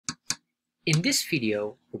In this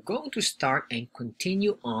video, we're going to start and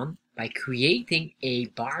continue on by creating a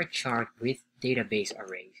bar chart with database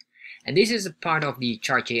arrays. And this is a part of the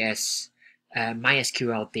Chartjs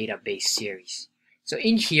MySQL database series. So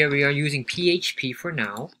in here, we are using PHP for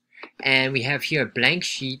now. And we have here a blank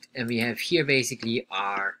sheet, and we have here basically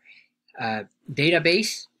our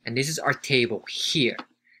database. And this is our table here,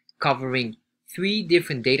 covering 3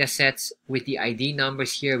 different data sets with the ID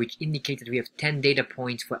numbers here, which indicate that we have 10 data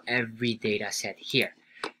points for every data set here.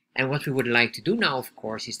 And what we would like to do now, of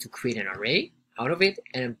course, is to create an array out of it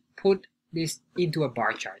and put this into a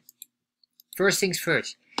bar chart. First things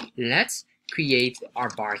first, let's create our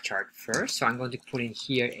bar chart first. So I'm going to put in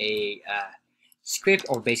here a script,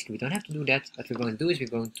 or basically we don't have to do that. What we're going to do is we're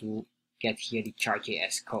going to get here the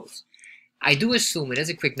Chartjs code. I do assume, and as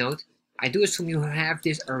a quick note, I do assume you have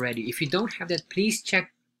this already. If you don't have that, please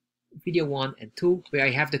check video 1 and 2 where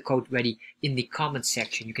I have the code ready in the comment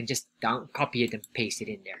section. You can just copy it and paste it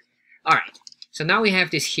in there. Alright, so now we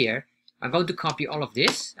have this here. I'm going to copy all of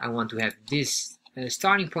this. I want to have this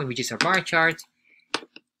starting point, which is our bar chart.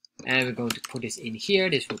 And we're going to put this in here.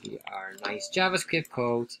 This will be our nice JavaScript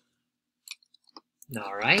code.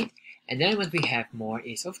 Alright, and then what we have more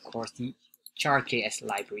is, of course, the Chartjs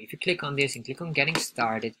library. If you click on this and click on getting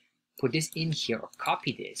started, put this in here or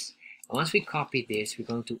copy this. And once we copy this, we're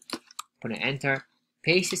going to put an enter,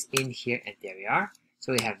 paste this in here, and there we are.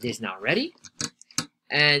 So we have this now ready.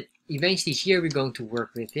 And eventually here we're going to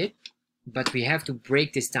work with it, but we have to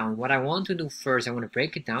break this down. What I want to do first, I want to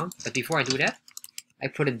break it down, but before I do that, I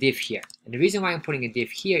put a div here. And the reason why I'm putting a div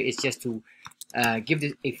here is just to give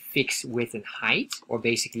this a fixed width and height, or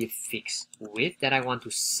basically a fixed width that I want to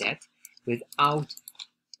set without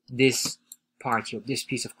this part here, this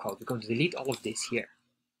piece of code. We're going to delete all of this here.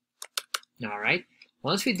 Alright,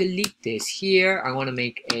 once we delete this here, I want to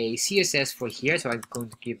make a CSS for here, so I'm going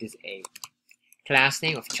to give this a class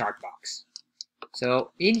name of chartbox.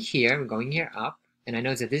 So in here, we're going here up, and I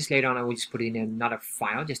notice that this later on I will just put it in another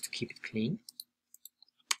file just to keep it clean.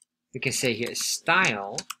 We can say here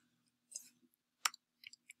style,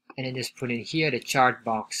 and then just put in here the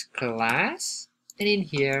chartbox class, and in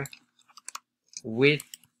here width,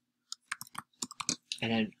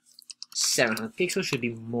 and then 700 pixels should be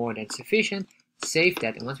more than sufficient. Save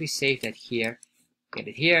that, and once we save that here, get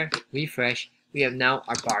it here, refresh, we have now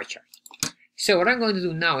our bar chart. So what I'm going to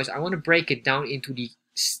do now is I want to break it down into the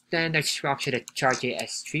standard structure that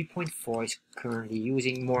Chartjs 3.4 is currently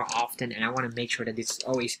using more often, and I want to make sure that this is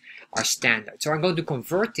always our standard. So I'm going to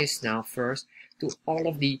convert this now first to all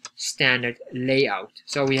of the standard layout.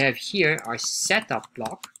 So we have here our setup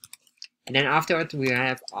block, and then afterwards we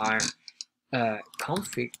have our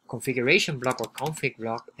configuration block or config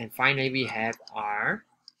block, and finally we have our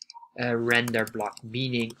render block,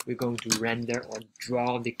 meaning we're going to render or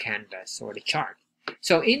draw the canvas or the chart.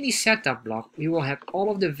 So in the setup block, we will have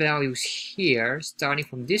all of the values here, starting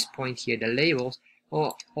from this point here, the labels,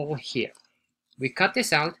 all here. We cut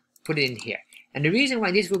this out, put it in here. And the reason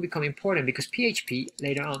why this will become important, because PHP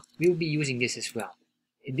later on will be using this as well.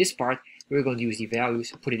 In this part, we're going to use the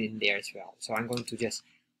values, put it in there as well. So I'm going to just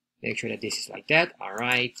make sure that this is like that.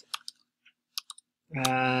 Alright.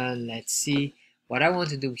 Let's see. What I want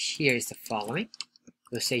to do here is the following.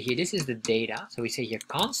 We'll say here, this is the data. So we say here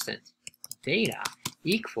constant data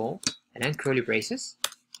equal, and then curly braces.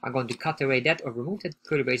 I'm going to cut away that or remove that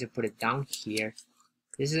curly brace and put it down here.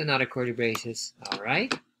 This is another curly braces.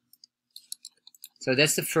 Alright. So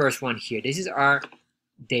that's the first one here. This is our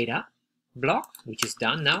data block, which is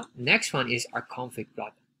done now. Next one is our config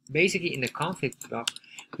block. Basically, in the config block,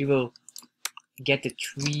 we will get the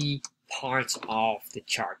 3 parts of the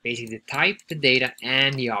chart. Basically, the type, the data,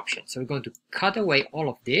 and the option. So we're going to cut away all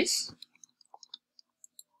of this.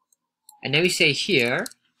 And then we say here,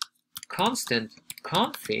 constant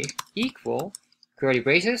config equal, curly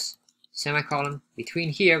braces, semicolon. Between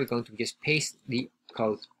here, we're going to just paste the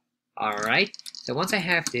code. Alright, so once I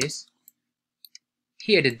have this,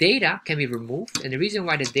 here the data can be removed. And the reason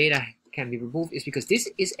why the data can be removed is because this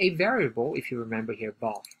is a variable, if you remember here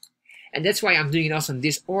above. And that's why I'm doing it also in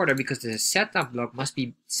this order, because the setup block must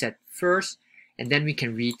be set first, and then we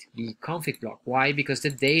can read the config block. Why? Because the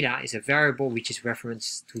data is a variable which is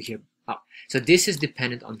referenced to here up. So this is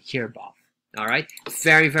dependent on here above. Alright?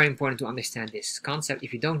 Very, very important to understand this concept.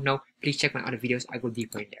 If you don't know, please check my other videos. I go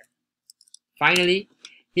deeper in there. Finally,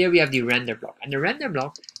 here we have the render block. And the render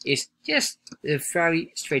block is just a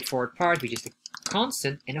very straightforward part, which is the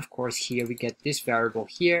constant, and of course here we get this variable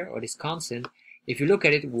here, or this constant. If you look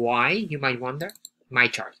at it, why, you might wonder, my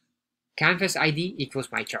chart. Canvas ID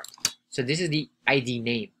equals my chart. So this is the ID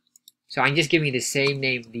name. So I'm just giving it the same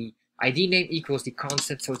name the ID name equals the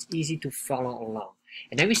constant, so it's easy to follow along.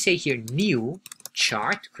 And then we say here new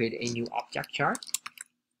chart, create a new object chart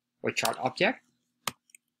or chart object.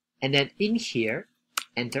 And then in here,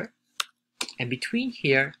 enter. And between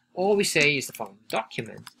here, all we say is the following: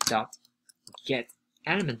 document dot get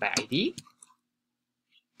element by ID.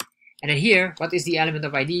 And then here, what is the element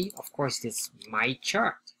of ID? Of course, this my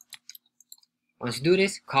chart. Once we do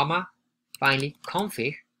this, comma, finally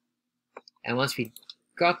config. And once we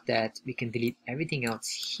got that, we can delete everything else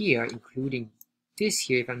here, including this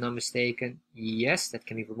here, if I'm not mistaken. Yes, that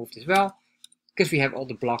can be removed as well, because we have all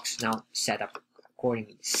the blocks now set up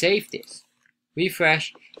accordingly. Save this,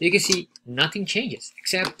 refresh. You can see nothing changes,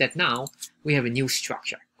 except that now we have a new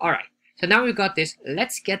structure. All right, so now we've got this.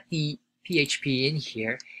 Let's get the PHP in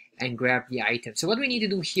here and grab the item. So what we need to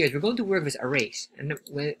do here is we're going to work with arrays. And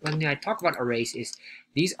when I talk about arrays, is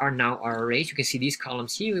these are now our arrays. You can see these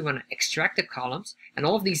columns here. We want to extract the columns, and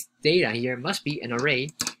all of these data here must be an array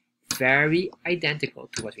very identical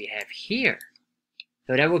to what we have here.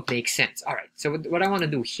 So that would make sense. All right, so what I want to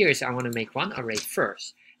do here is I want to make one array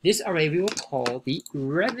first. This array we will call the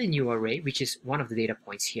revenue array, which is one of the data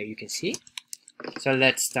points here, you can see. So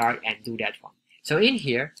let's start and do that one. So in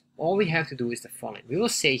here, all we have to do is the following. We will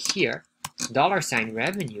say here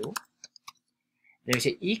 $revenue, then we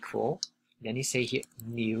say equal, then you say here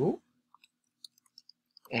new,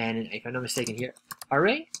 and if I'm not mistaken here,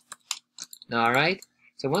 array. All right,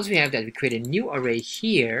 so once we have that, we create a new array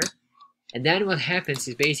here, and then what happens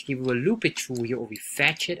is basically we will loop it through here, or we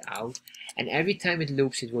fetch it out, and every time it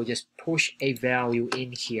loops, it will just push a value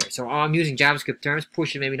in here. So I'm using JavaScript terms.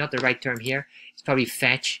 Push is maybe not the right term here. It's probably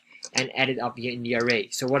fetch and add it up here in the array.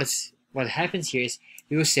 So what happens here is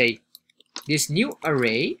we will say this new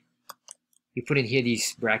array, you put in here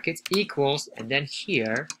these brackets, equals, and then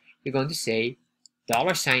here we're going to say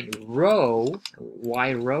 $row.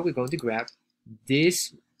 Why row? We're going to grab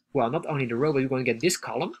this, well, not only the row, but we're going to get this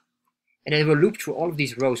column, and then we'll loop through all of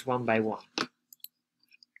these rows one by one.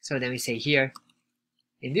 So then we say here,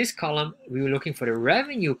 in this column, we were looking for the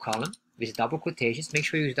revenue column with double quotations. Make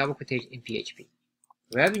sure you use double quotation in PHP.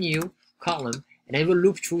 Revenue column, and then we'll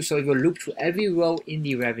loop through, so it will loop through every row in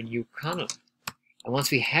the revenue column. And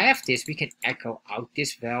once we have this, we can echo out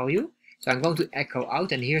this value. So I'm going to echo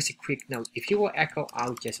out, and here's a quick note. If you will echo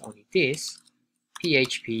out just only this,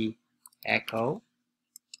 PHP echo,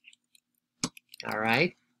 all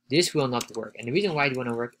right, this will not work. And the reason why it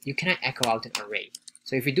won't work, you cannot echo out an array.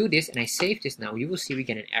 So if we do this and I save this now, you will see we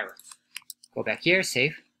get an error. Go back here,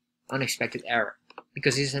 save, unexpected error,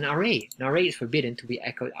 because this is an array. An array is forbidden to be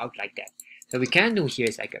echoed out like that. So we can do here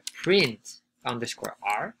is like a print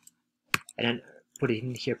 _r, and then put it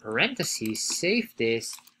in here parentheses, save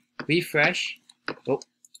this, refresh. Oh,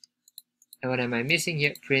 and what am I missing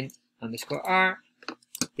here? Print _r.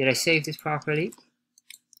 Did I save this properly?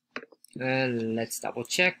 Let's double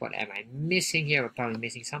check. What am I missing here? We're probably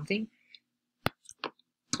missing something.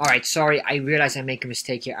 Alright, sorry, I realize I make a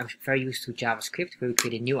mistake here. I'm very used to JavaScript, where we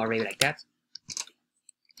create a new array like that.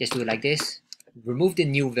 Just do it like this. Remove the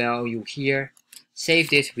new value here. Save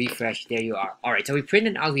this, refresh, there you are. Alright, so we print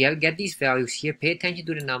it out. We have to get these values here. Pay attention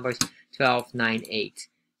to the numbers 12, 9, 8,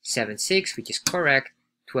 7, 6, which is correct.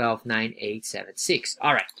 12, 9, 8, 7, 6.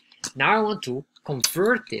 Alright, now I want to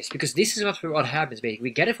convert this, because this is what happens basically.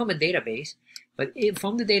 We get it from a database, but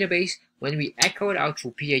from the database, when we echo it out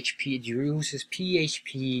through PHP, it uses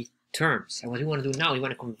PHP terms. And what we want to do now, we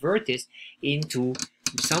want to convert this into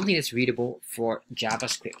something that's readable for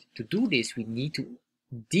JavaScript. To do this, we need to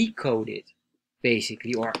decode it,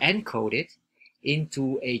 basically, or encode it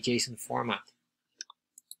into a JSON format.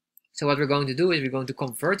 So what we're going to do is we're going to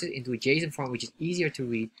convert it into a JSON format, which is easier to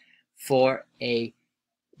read for a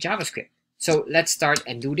JavaScript. So let's start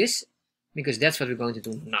and do this, because that's what we're going to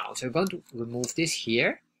do now. So we're going to remove this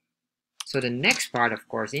here. So the next part, of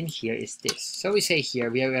course, in here is this. So we say here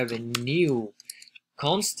we have a new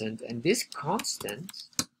constant, and this constant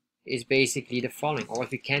is basically the following. Or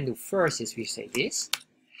what we can do first is we say this.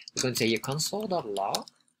 We're going to say here console.log,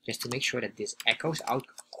 just to make sure that this echoes out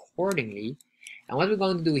accordingly. And what we're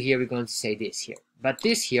going to do here, we're going to say this here. But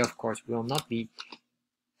this here, of course, will not be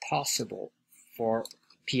possible for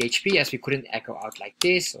PHP, as we couldn't echo out like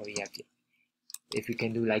this, or we have to, if we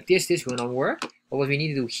can do like this, this will not work. But what we need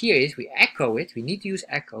to do here is we echo it. We need to use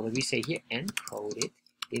echo, but we say here encode it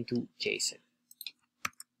into JSON.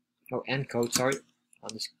 Oh, encode, sorry,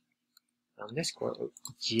 underscore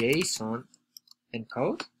JSON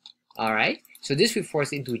encode. All right. So this we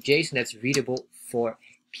force into JSON that's readable for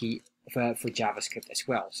JavaScript as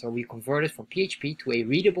well. So we converted from PHP to a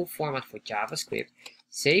readable format for JavaScript.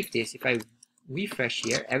 Save this. If I refresh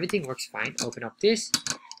here, everything works fine. Open up this.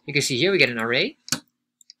 You can see here we get an array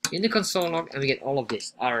in the console log, and we get all of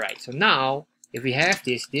this. Alright, so now if we have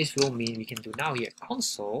this, this will mean we can do now here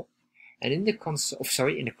console, and in the console,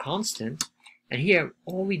 in the constant, and here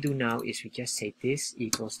all we do now is we just say this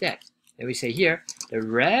equals that. And we say here the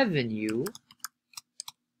revenue,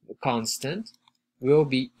 the constant, will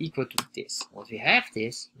be equal to this. Once we have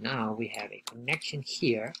this, now we have a connection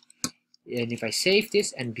here. And if I save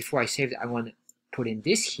this, and before I save it, I want to put in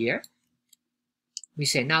this here. We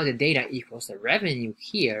say now the data equals the revenue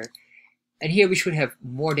here. And here we should have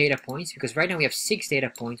more data points, because right now we have 6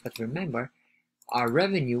 data points. But remember, our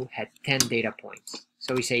revenue had 10 data points.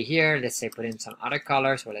 So we say here, let's say put in some other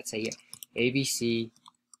colors. So let's say here ABC.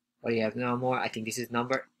 What do you have now more? I think this is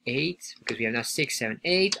number 8, because we have now 6, 7,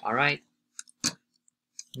 8. All right.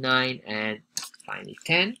 9 and finally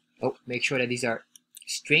 10. Oh, make sure that these are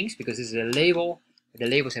strings, because this is a label. The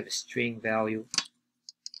labels have a string value.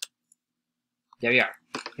 There we are.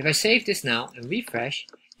 If I save this now and refresh,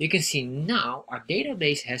 you can see now our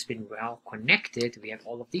database has been well connected. We have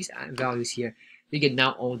all of these values here. We get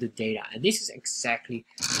now all the data, and this is exactly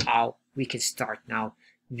how we can start now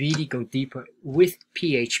really go deeper with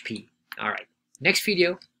PHP. All right, next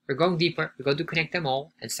video we're going deeper. We're going to connect them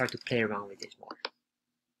all and start to play around with this more.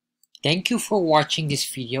 Thank you for watching this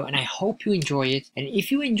video, and I hope you enjoy it. And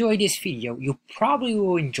if you enjoy this video, you probably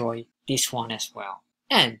will enjoy this one as well.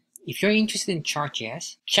 And if you're interested in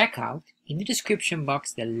Chartjs, check out in the description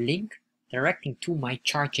box the link directing to my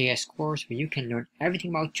Chartjs course, where you can learn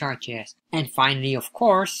everything about Chartjs. And finally, of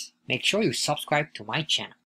course, make sure you subscribe to my channel.